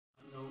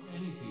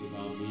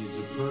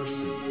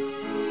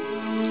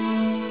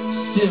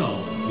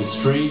Still, the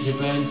strange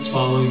events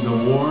following the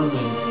warm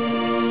and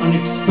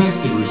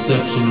unexpected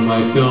reception of my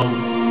film,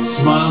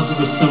 Smiles of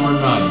a Summer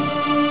Night,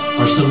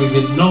 are something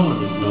that no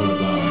one has known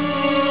about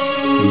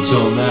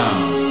until now.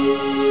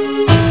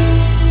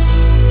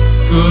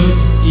 Good,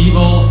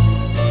 evil,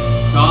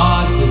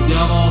 God, the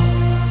devil,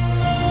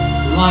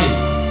 life,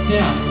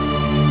 death,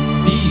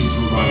 these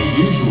were my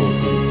usual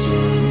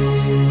concerns.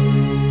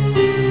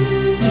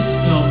 This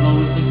film,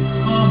 though, is a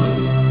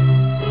comedy.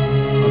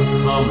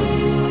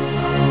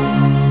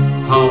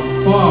 How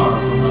far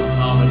from a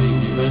comedy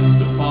the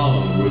events to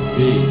follow would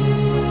be.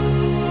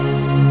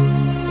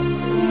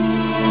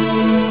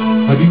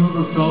 Have you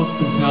ever felt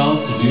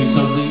compelled to do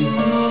something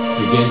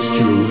against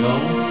your will?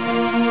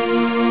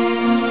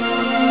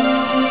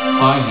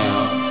 I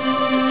have.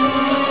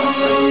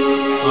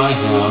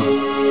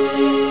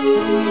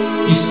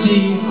 You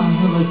see, I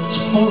have a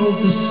total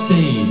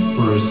disdain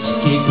for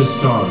escapist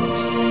art.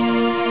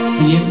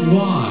 And yet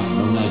why,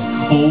 on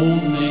that cold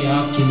May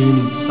afternoon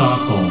in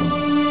Stockholm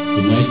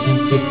in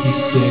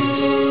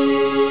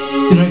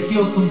 1956, did I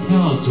feel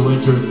compelled to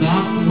enter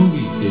that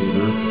movie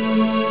theater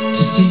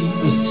to see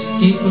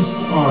escapist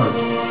art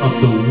of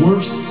the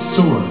worst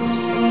sort?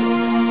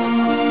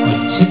 A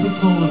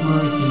typical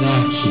American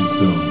action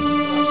film.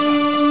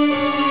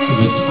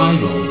 The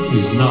title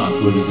is not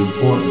what is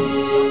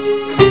important.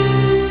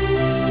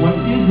 What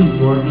is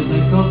important is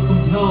I felt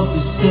compelled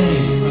to stay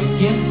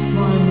against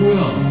my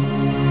will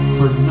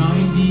for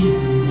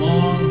 90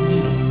 long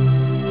minutes.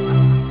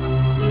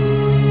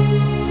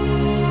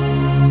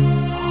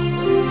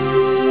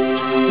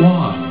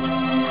 Why?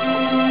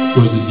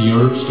 Was it the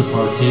urge to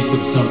partake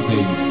of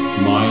something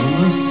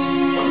mindless?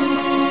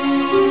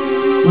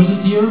 Was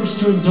it the urge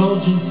to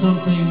indulge in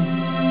something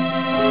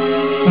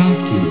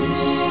fatuous?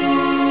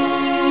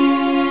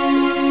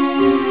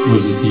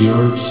 Was it the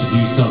urge to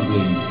do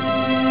something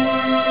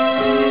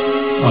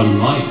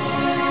unlike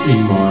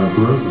Ingmar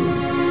Bergman?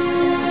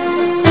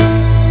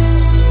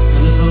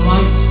 And as the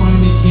lights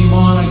finally came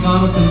on, I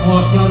got up and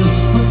walked out as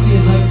quickly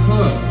as I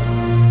could.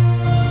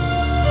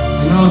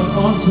 And out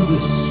onto the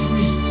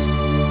street,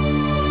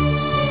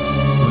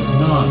 but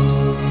not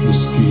the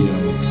street I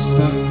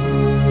expected.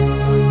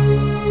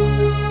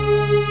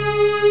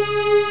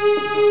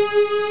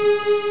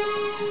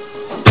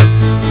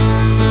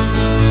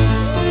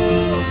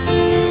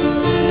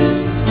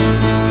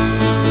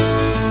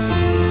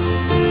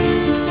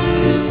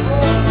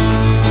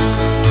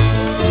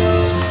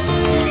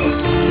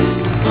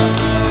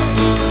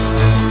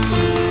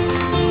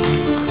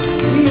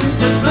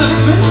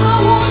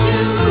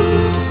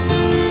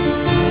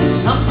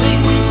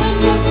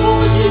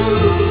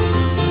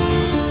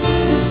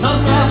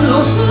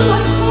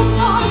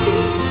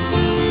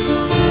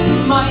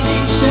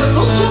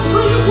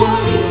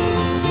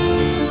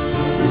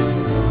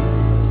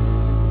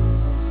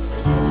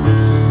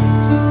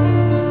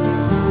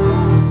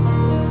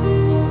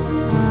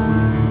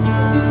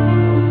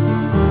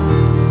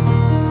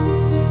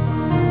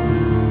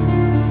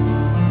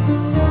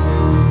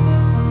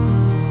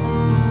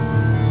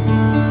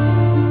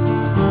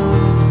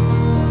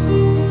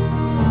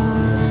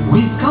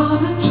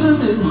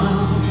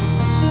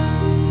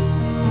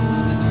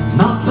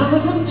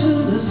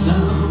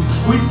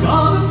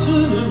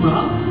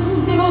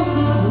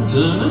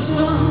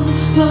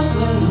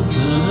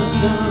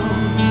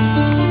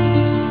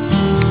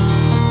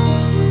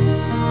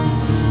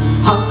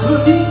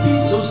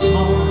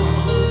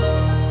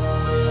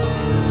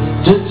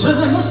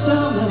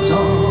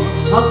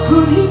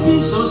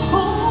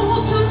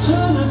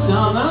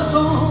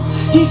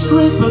 He's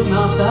great, but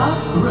not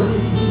that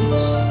great.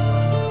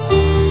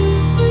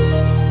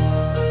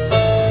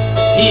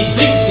 He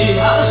thinks he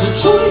has a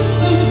choice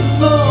to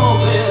know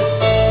it.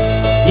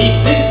 He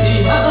thinks he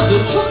has a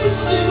choice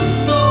to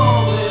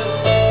know it.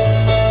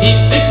 He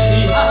thinks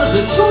he has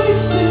a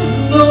choice to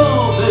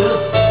know it.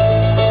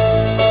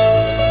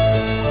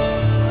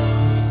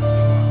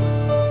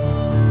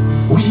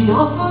 We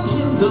offered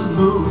him the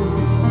moon,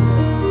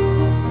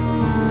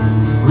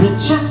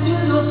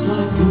 rejected us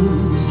like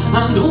goons,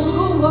 and all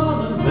the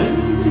while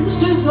amazed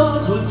his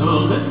eyes were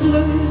dull and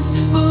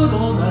glazed. But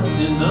all that's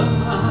in the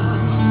past.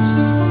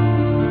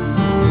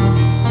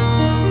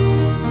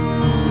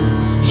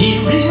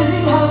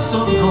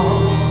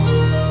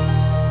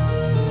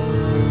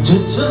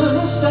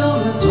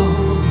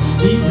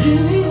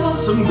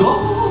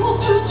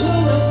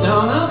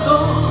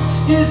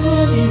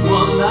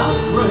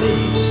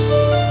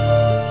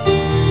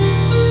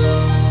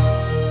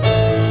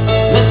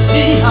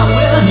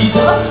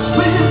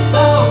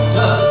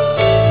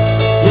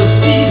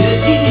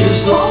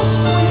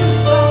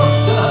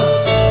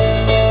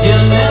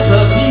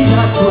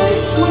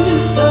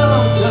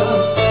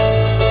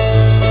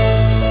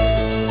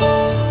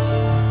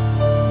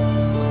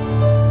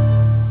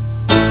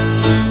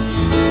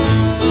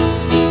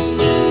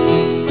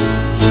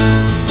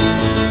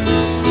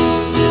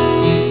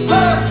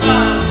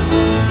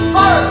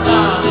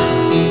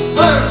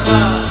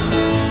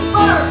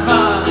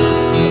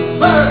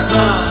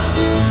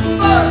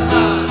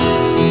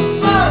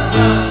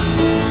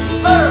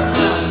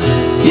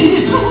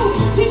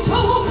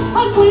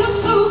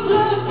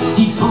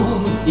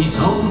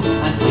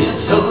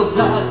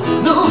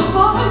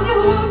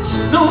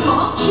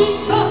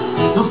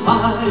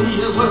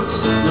 fireworks,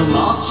 no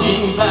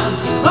marching band.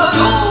 But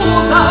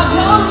old and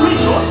young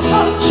rejoice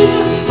and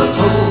cheer, but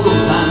old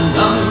and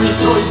young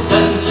rejoice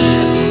and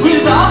cheer.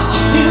 Without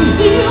him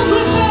here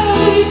we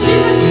barely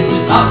hear,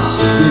 without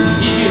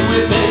him here we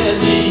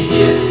barely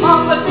hear. On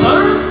the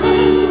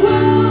perfect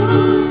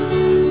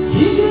world,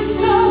 he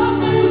gives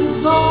up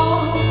his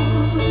all,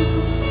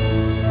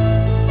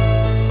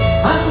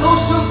 and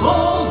most of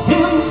all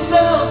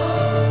himself.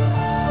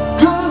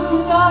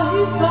 Good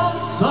night,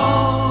 that's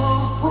all.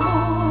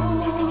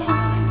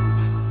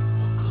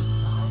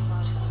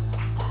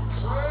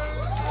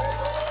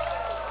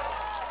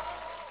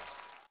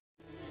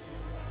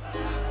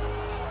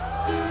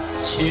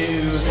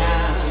 Two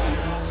hands,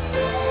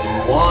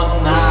 one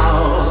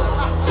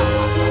mouth,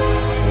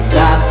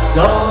 that's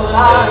all I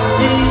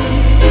need.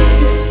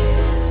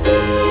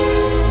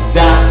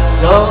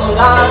 That's all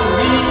I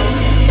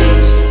need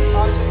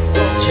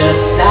to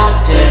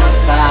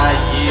satisfy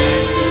you.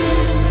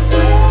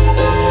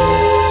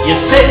 You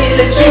say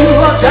that you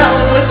are down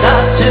with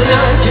that, and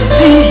I can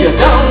see you're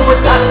down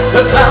with that.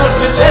 The clouds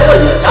will tell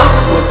you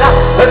down with that.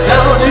 The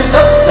cloud is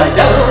upside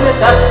down with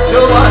that.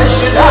 So why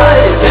should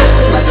I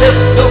extend myself?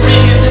 No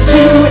reason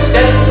to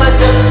extend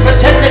myself.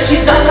 Pretend that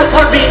she's on the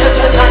arena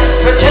tonight.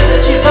 Pretend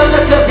that she's on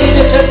the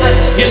arena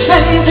tonight. You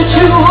say that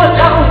you are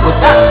down with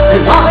that,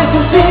 and I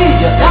can see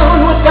you're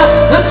down with that.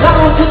 The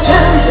clouds will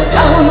tell you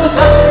down with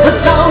that. The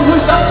cloud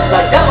is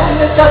upside down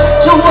with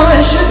that. So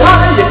why should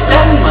I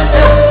extend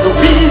myself? No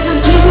reason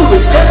to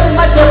extend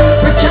myself.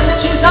 Pretend that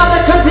she's on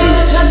the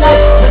arena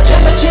tonight.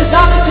 Pretend that she's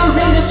on the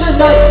arena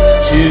tonight.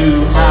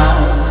 Two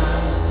hands,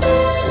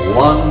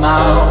 one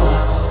mouth,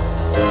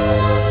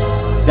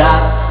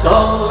 that's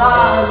all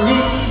I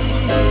need.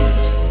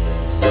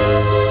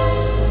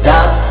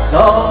 That's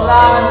all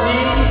I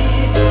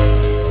need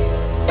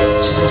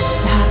to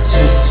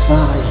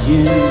satisfy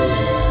you.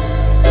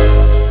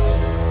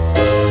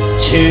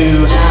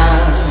 Two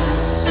hands,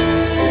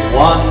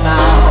 one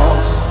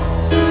mouth,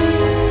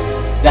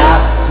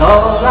 that's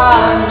all I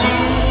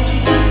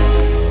need.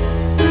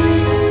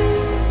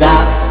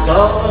 That's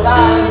all I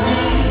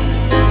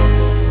need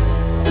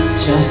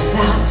to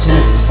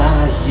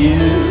satisfy you.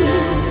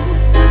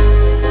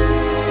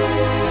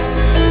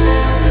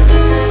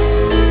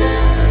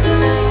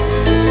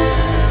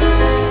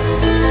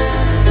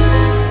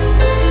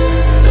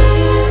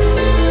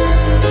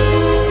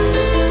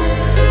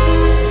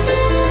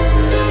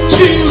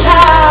 Two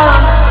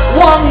hands,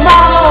 one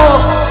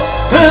mouth,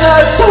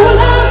 that's all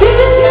I need.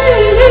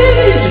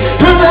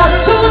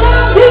 That's all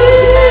I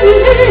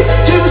need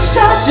to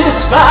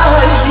satisfy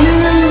you.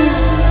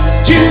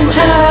 Two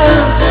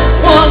hands,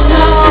 one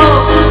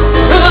mouth,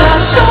 that's all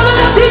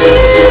I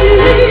need.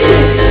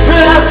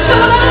 That's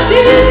all I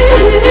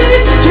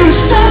need to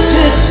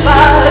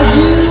satisfy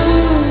you.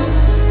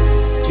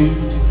 Two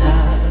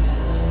hands,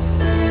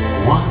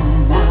 one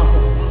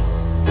mouth,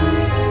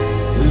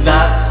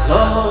 that's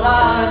all I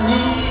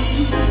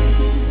need.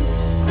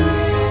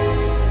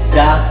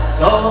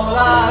 That's all I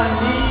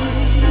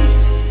need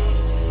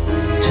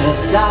to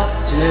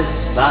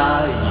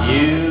satisfy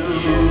you.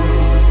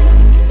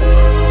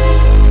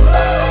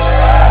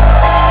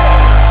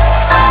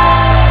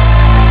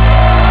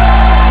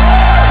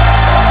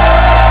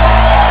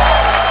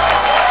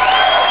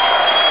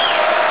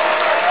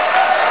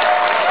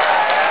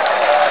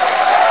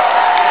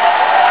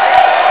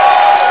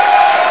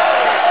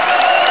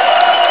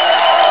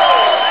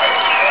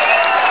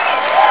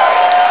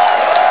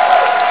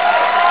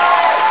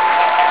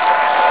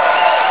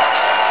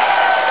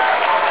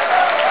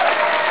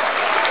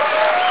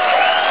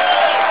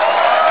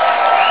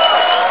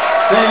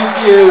 Thank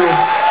you.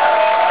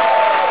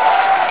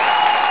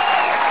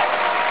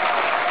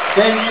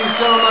 Thank you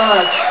so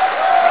much.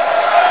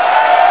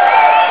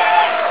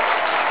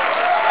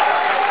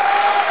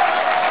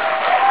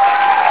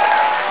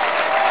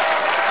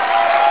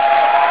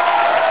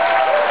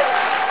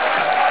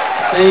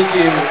 Thank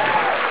you.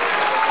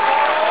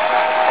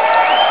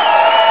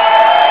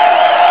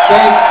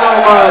 Thanks so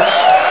much.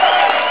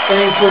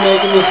 Thanks for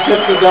making this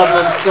trip to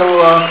Dublin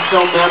so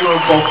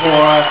memorable for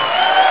us.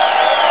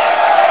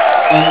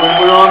 And when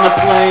we're on the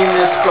plane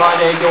this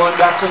Friday going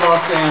back to Los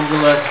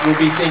Angeles, we'll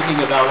be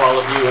thinking about all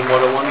of you and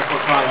what a wonderful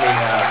time we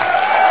had.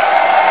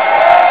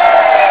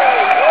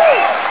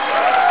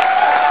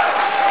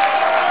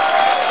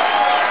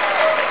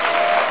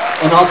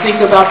 And I'll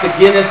think about the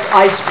Guinness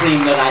ice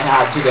cream that I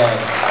had today.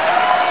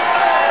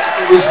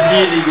 It was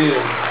really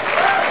good.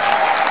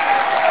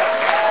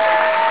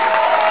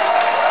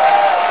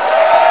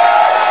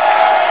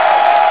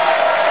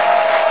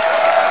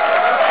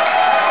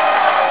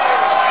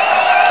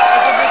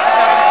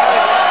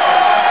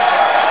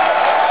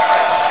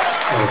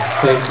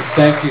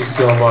 Thank you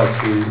so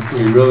much.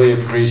 We really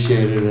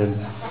appreciate it, and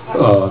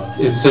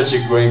it's such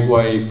a great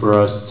way for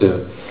us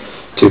to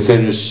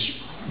finish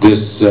this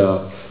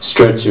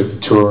stretch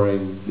of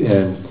touring,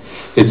 and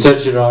it's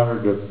such an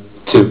honor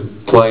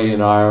to play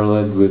in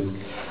Ireland with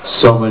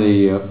so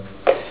many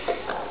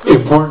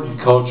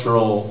important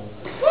cultural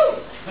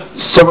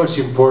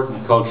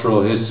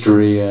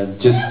history, and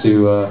just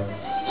to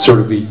sort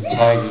of be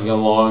tagging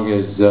along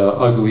as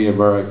ugly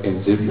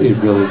Americans. It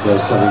really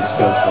does something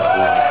special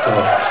for us.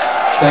 So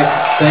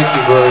thank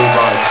you very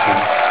much.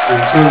 And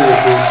we truly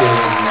appreciate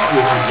it.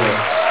 This is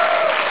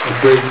a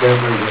great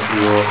memory that we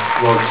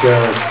will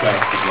cherish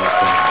back to that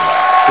family.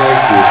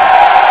 Thank you.